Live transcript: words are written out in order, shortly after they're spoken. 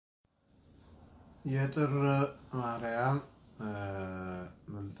የጥር ማርያም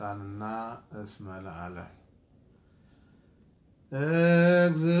ምልጣንና እስመ ለዓለም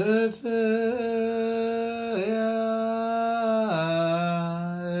እግዝእትየ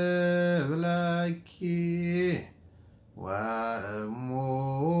ዕብለኪ ወእሙ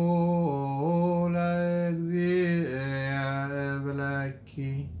ለእግዚእየ ዕብለኪ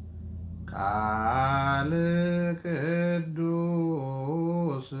ቃል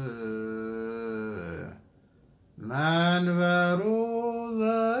ቅዱስ መንበሩ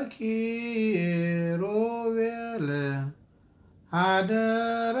ዘኪሩቤል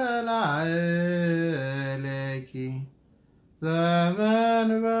ሀደረ ላዕሌኪ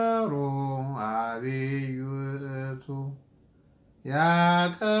ዘመንበሩ አብይ ውእቱ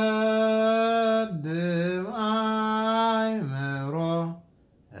ያቀድም አእምሮ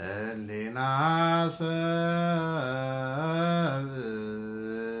ህሊና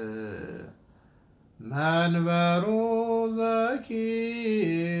መንበሩ ዘኪሩቤል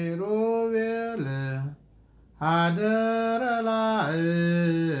ሀደረ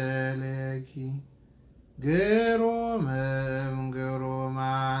ላዕሌኪ ግሩም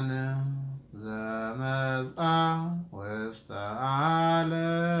እምግሩማን ዘመጽአ ውስተ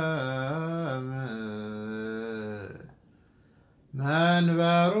ዓለም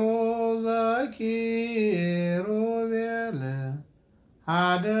መንበሩ ዘኪሩቤል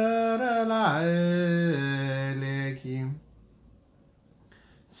ሀደረ ላዕሌኪ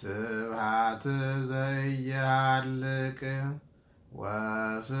ስብሐት ዘኢየኃልቅ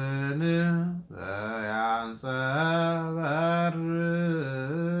ወስን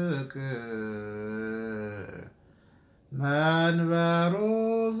ዘያንጸበርቅ መንበሩ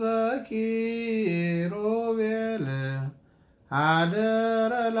ዘኪሩቤል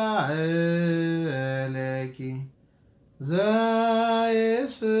ሀደረ ላዕሌኪ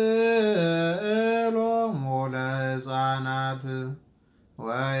ዘይሥዕሎሙ ለሕፃናት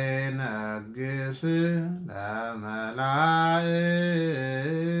ወይነግሥ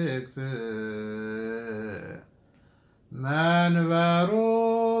ለመላእክት መንበሩ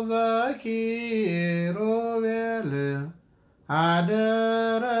ዘኪሩቤል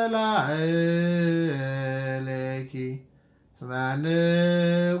ሀደረ ላዕሌኪ እስመ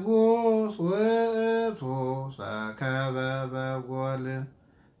ንጉሥ ውእቱ ሰከበ በጎል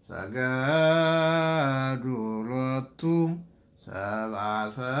ሰገዱ ሎቱ ሰብአ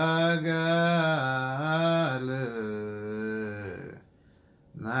ሰገል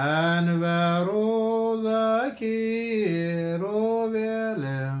መንበሩ ዘኪሩቤል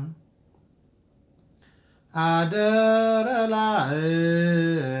ሀደረ ላዕሌኪ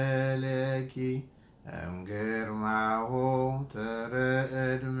እምግርማሁ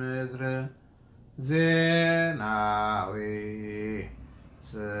ትርዕድ ምድር ዜናዊ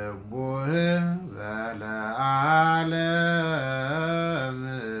ስቡህ ዘለዓለም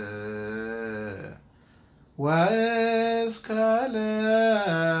ወእስከ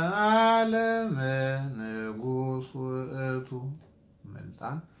ለዓለም ንጉሥ ውእቱ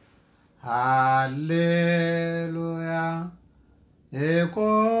ምልጣን ሃሌሉያ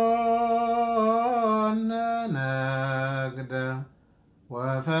ኢኮነ ነግደ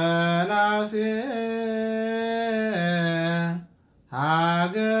ወፈላሴ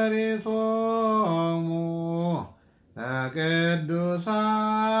ሀገሪቶሙ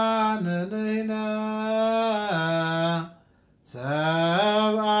ለቅዱሳን ንሕነ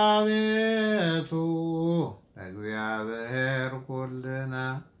ሰብአ ቤቱ ለእግዚአብሔር ኩልነ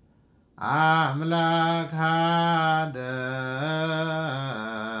አምላክ ሀደረ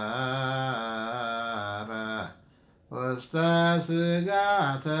ውስተ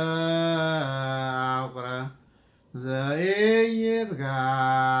ስጋተ አውቅረ ዘኢይትጋባ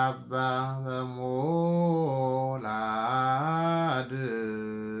በሞላድ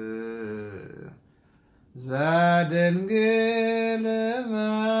ዘድንግል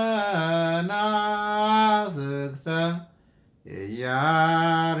መናስክተ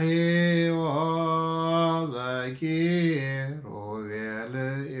ኢያርሕዮ ዘኪሩቤል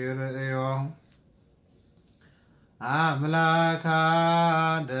ይርእዮ አምላክ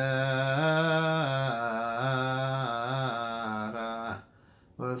ሀደረ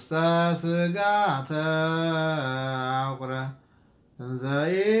ውስተ ስጋተ አውቅረ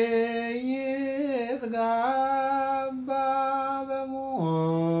ዘኢይትጋባ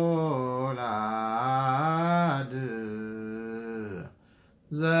በሞላድ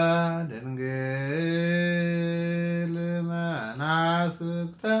ዘድንግል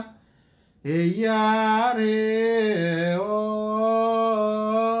መናስክተ ኢያርሕዮ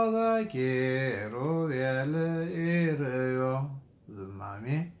ዘኪሩቤል ይርእዮ ዝማሜ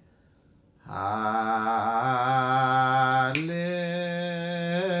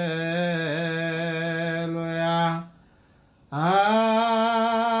ሃሌሉያ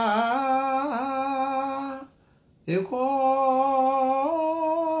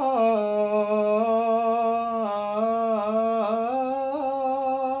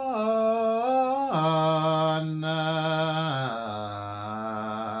ኢኮነ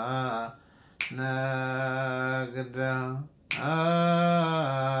ነግደ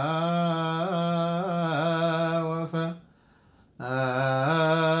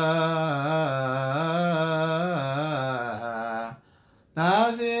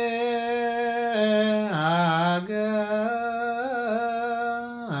ወፈላሴ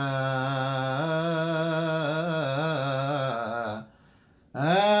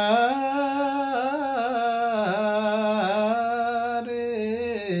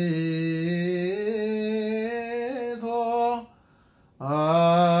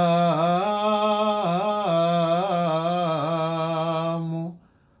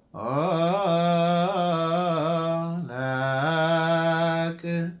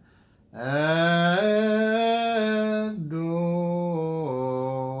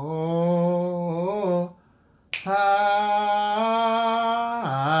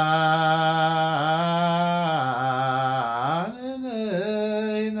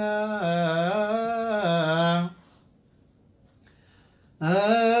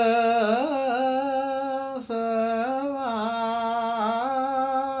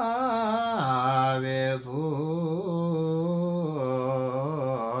አቤቱ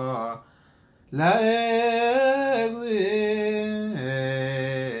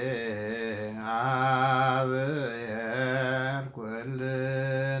ለእግዚአብሔር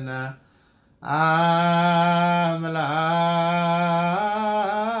ኩልነ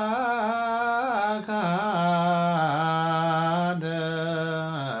አምላክ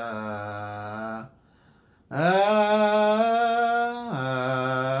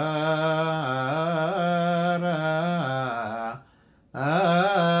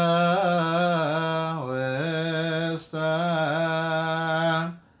ውስተ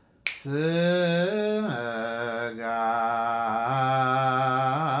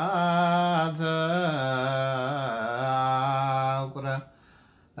ስጋተ አቁረ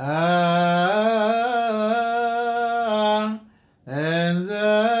እንዘ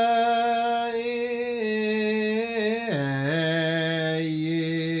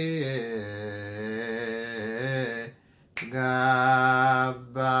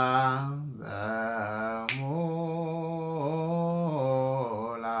ጋባ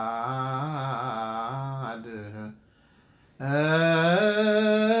በሞላድ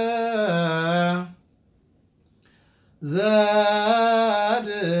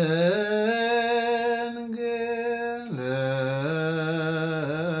ዘድንግል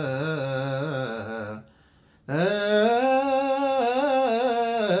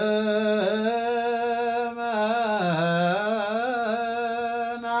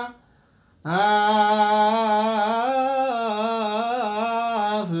መና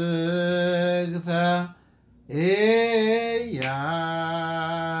አስግተ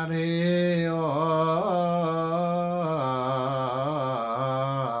ኢያርዮ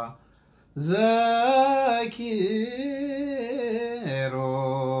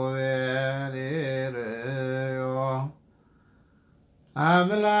ዘኪሩቤል ርእዮ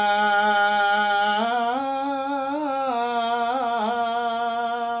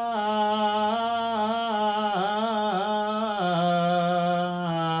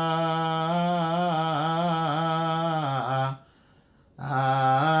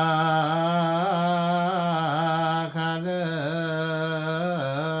አካለ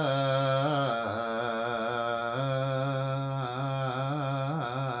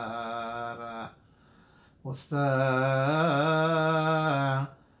ውስተ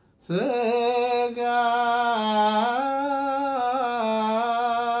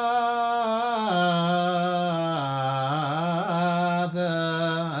ስጋተ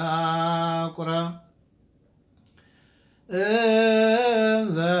አቁረ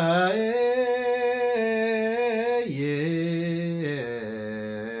እንዘ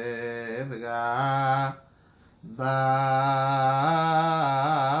ይትጋባ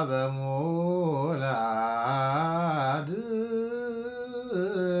በሞላድ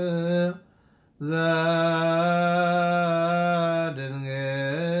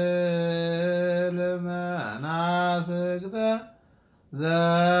ዘድንግል መናስግተ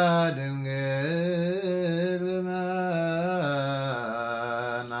ዘድንግል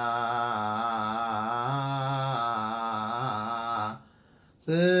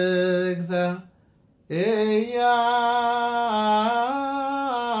መናስግተ ኢያርዮ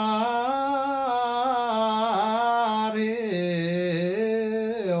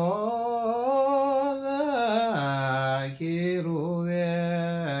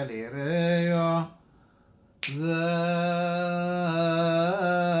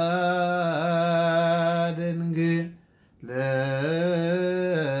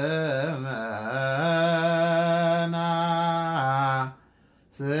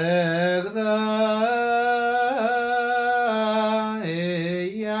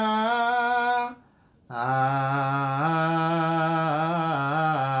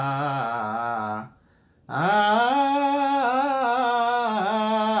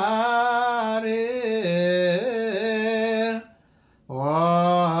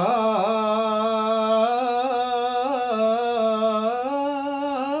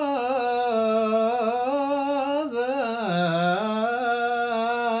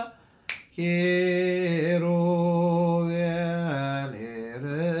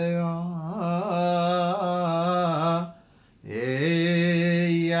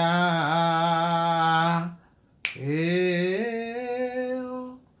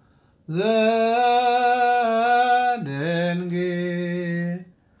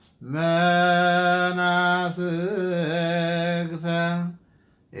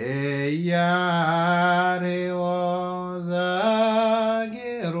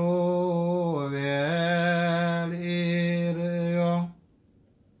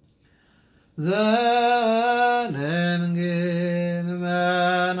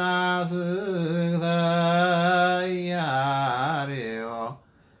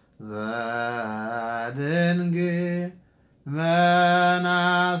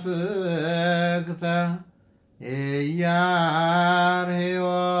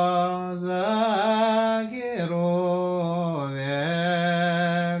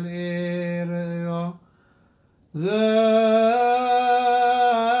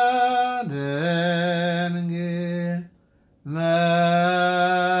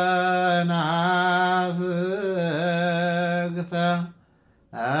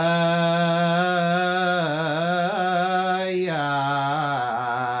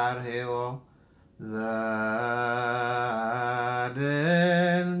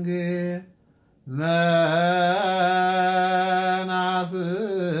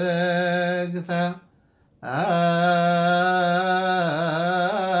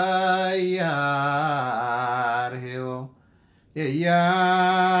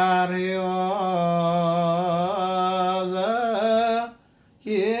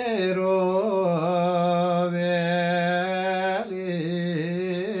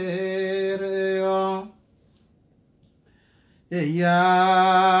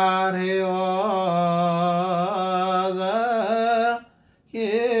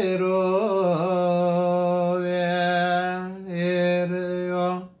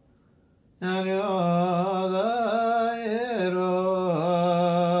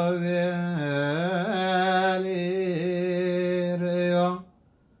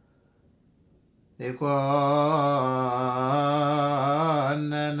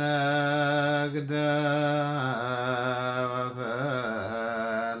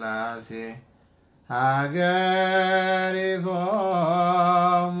ወፈላሴ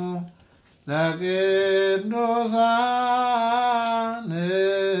ሀገሪቶሙ ለቅዱሳን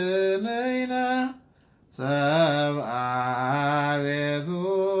ንሕነ ሰብአ ቤቱ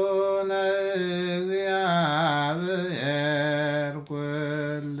ለእግዚአብሔር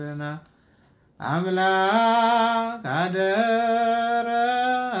ኩልነ አምላክ አደረ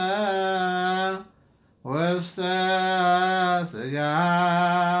ውስተ ሥጋ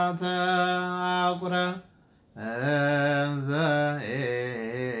ተአቁረ እንዘ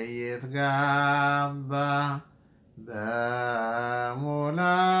ኢይትጋባ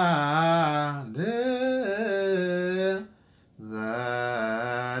በሙላድ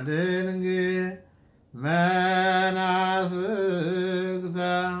ዘድንግል መናፍቅተ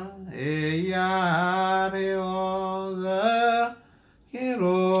ኢያርዮ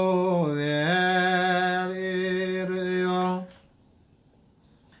ዘኪሩቤል ኢርእዮ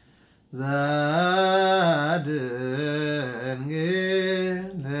ዘድንግል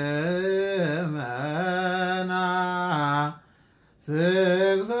መናፍቅተ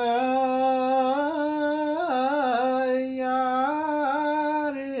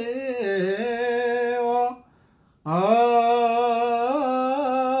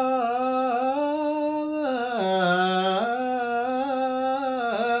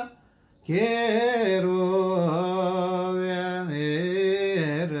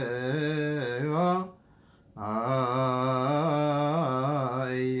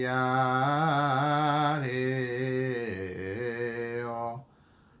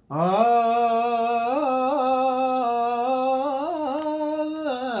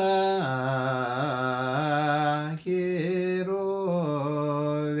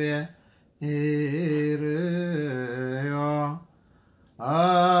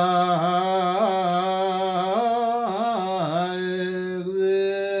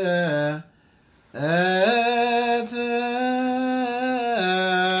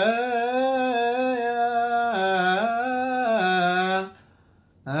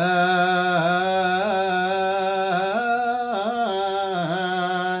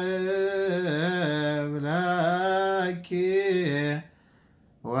ዕብለኪ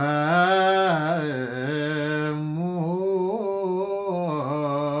ወእሙ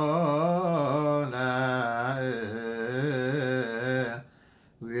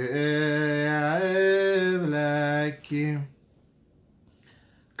ለእግዚእየ ዕብለኪ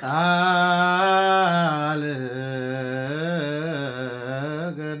ቃል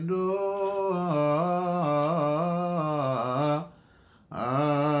ቅዱስ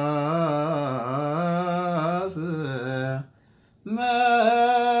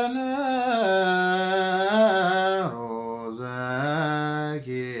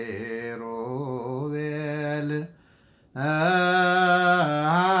ዘኪሩቤል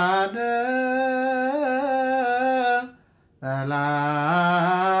አሐደ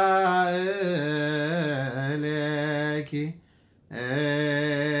ለላዕሌኪ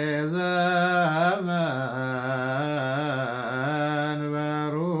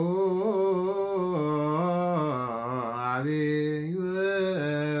ዘመንበሩ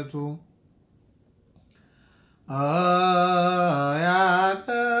አብዩቱ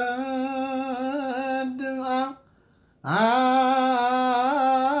ያቀድም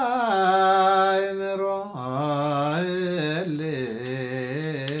አእምሮ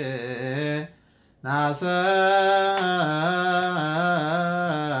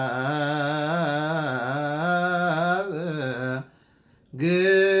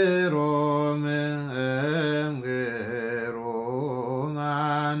ግሩም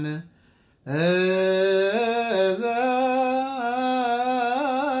እምግሩማን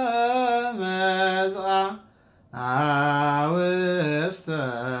ዘመጽአ ውስተ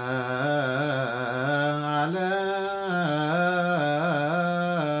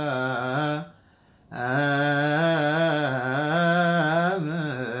ዓለም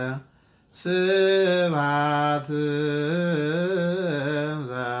ስብሐት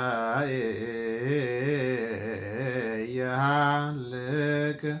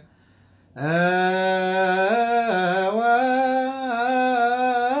ዘኢየኃልቅ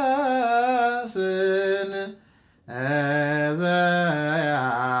ወስን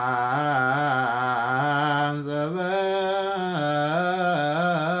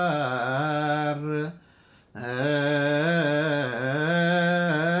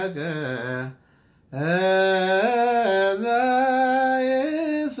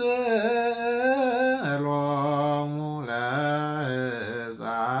ዘይሥዕሎሙ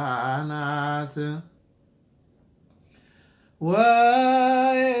ለሕፃናት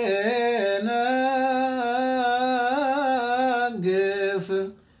ወይነግሥ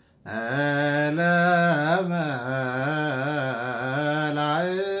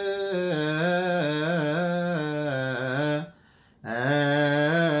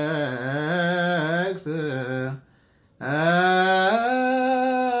ለመላእክት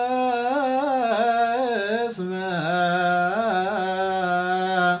እስመ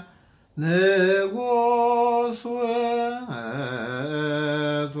ንጉሥ ውእቱ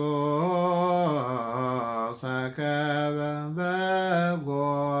ሰከበ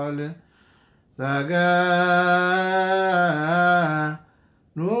በጎል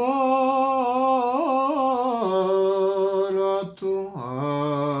ሎቱ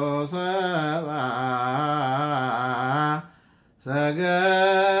ሰብአ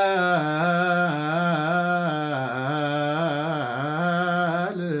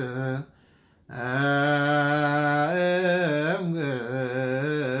ሰገል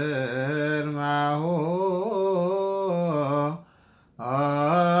እምግርማሁ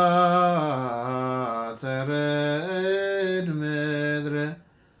ትርዕድ ምድር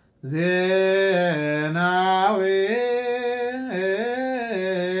ዜናዊ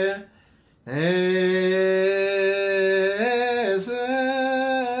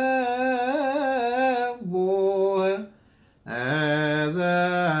ስቡሕ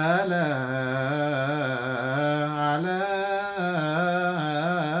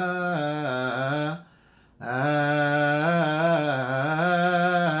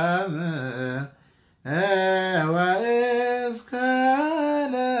ዘለዓለም ወእስከ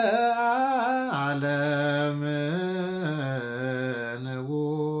ለዓለም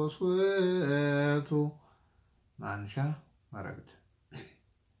ንጉሥ ውእቱ ማንሻ መረግድ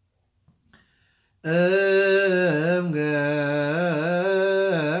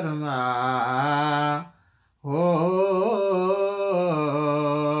እምግርማሁ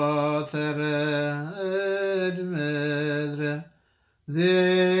ትርዕድ ምድር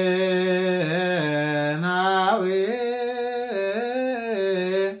ዜናዊ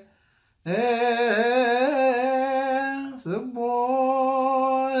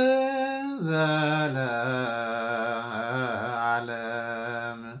ስቡሕ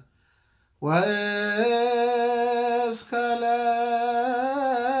ዘለዓለም ወእስከ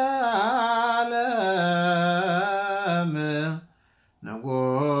ለዓለም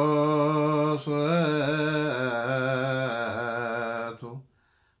ንጉሥ ውእቱ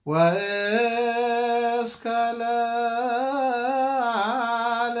ወእስከ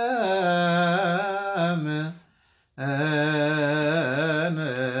ለዓለም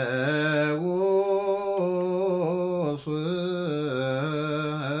ንጉሥ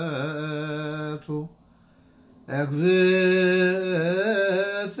ውእቱ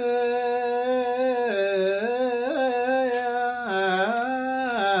እግዝእትየ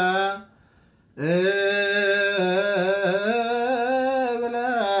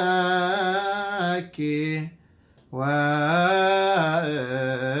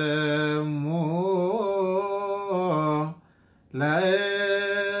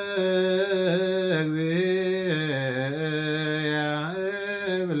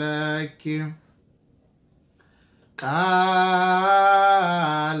ዕብለኪ ቃል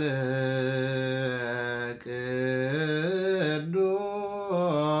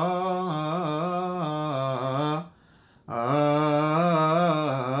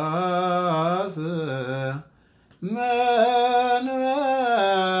ቅዱስ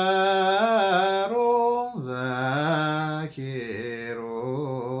መንበሩ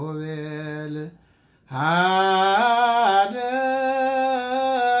ዘኪሩቤል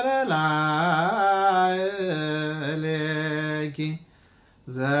ሀደረ ላዕሌኪ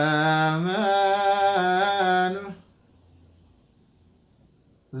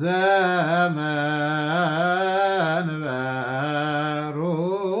ዘመንበሩ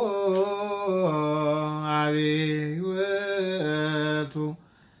አብይቱ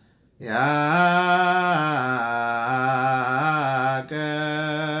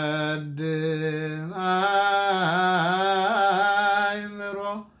ያቀድም አእምሮ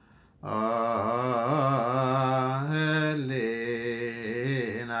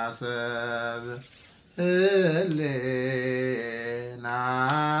ህሊና ሰብ ህሊና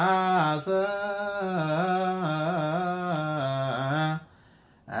ሰብ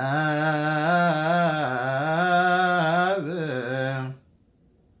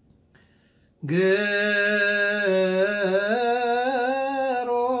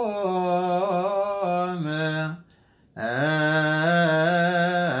ግሩም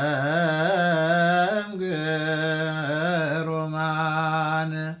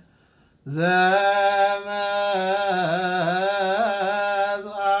እምግሩማን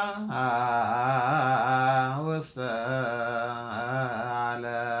ዘመጽአ ውስተ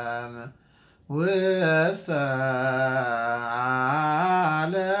ዓለም ውስተ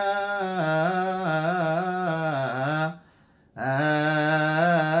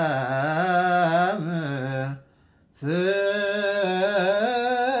ዓለም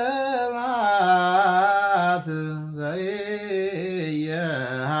ስብሐት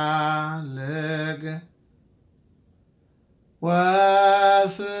ዘኢየኃልቅ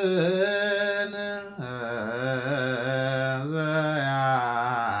ወስን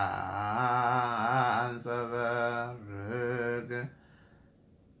ዘያንጸበርቅ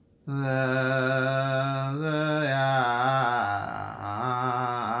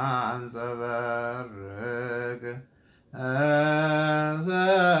ዘያንጸበርቅ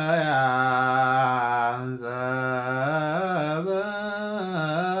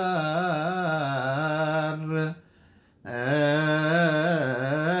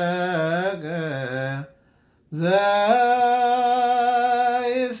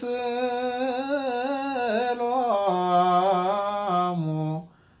ዘይሥዕሎሙ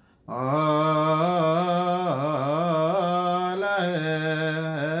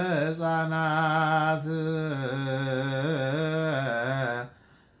ለሕፃናት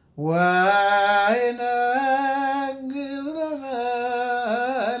ወይነግሥ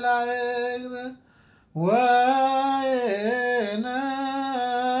ለመላእክት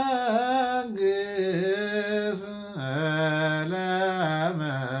ወይነግሥ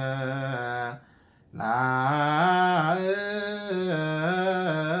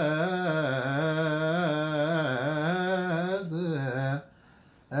ለመላእክት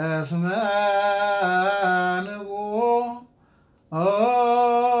እስመ ንጉሥ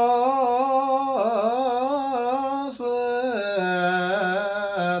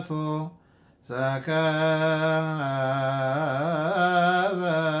ሰከበ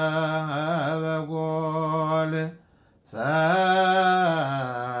በጎል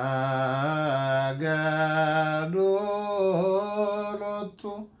ሰገዱ ሎቱ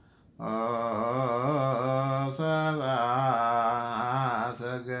ሰብአ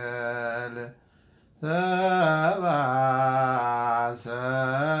ሰገል ሰብአ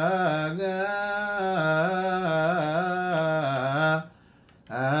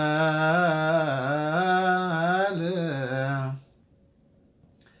ሰገል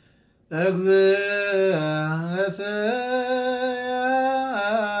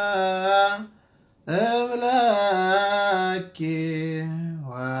እግዝእትየ ዕብለኪ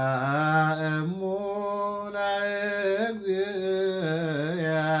ወእሙ ለእግዚእየ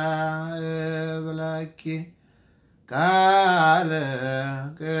ዕብለኪ ቃል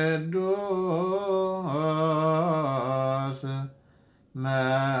ቅዱስ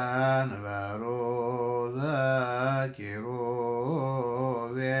መንበሩ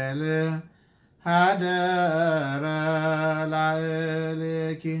ዘኪሩቤል ሀደረ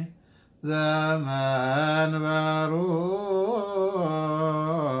ላዕሌኪ ዘመንበሩ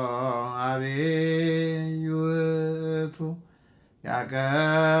አብይ ውእቱ ያቀድም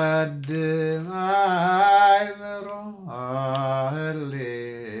ያቀድም አእምሮ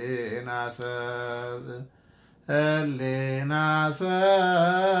ህሊና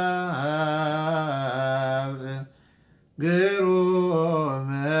ሰብእ ግሩም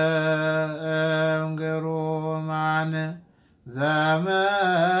እምግሩማን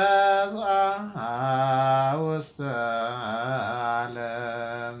ዘመጽአ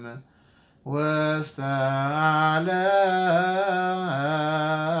ውስተ ዓለም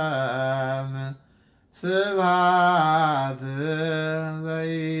ስብሐት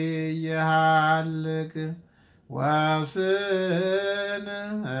ዘኢየኃልቅ ወእስን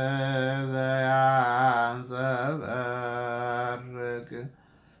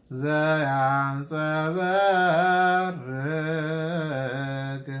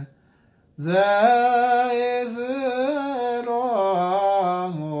ዘያንጸበርቅ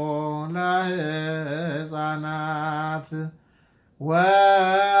ዘይሥዕሎሙ ለሕፃናት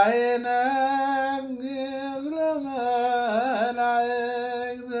ወይነግሥ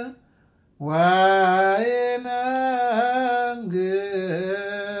ለመላእክት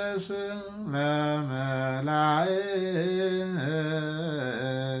ወይነግሥ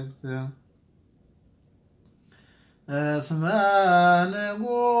ለመላእክት እስመ ንጉሥ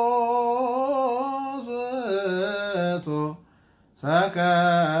ውእቱ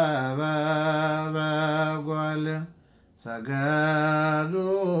ሰከበ በጎል ሰገዱ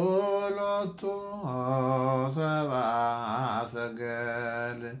ሎቱ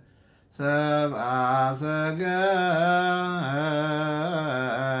ሰብአ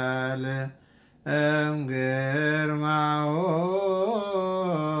ሰገል እምግርማሁ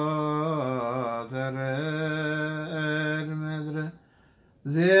ትርዕድ ምድር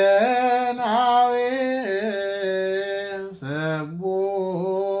ዜናዊ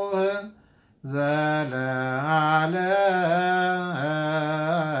ስቡሕ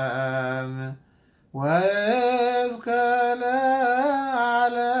ዘለዓለም ወእስከ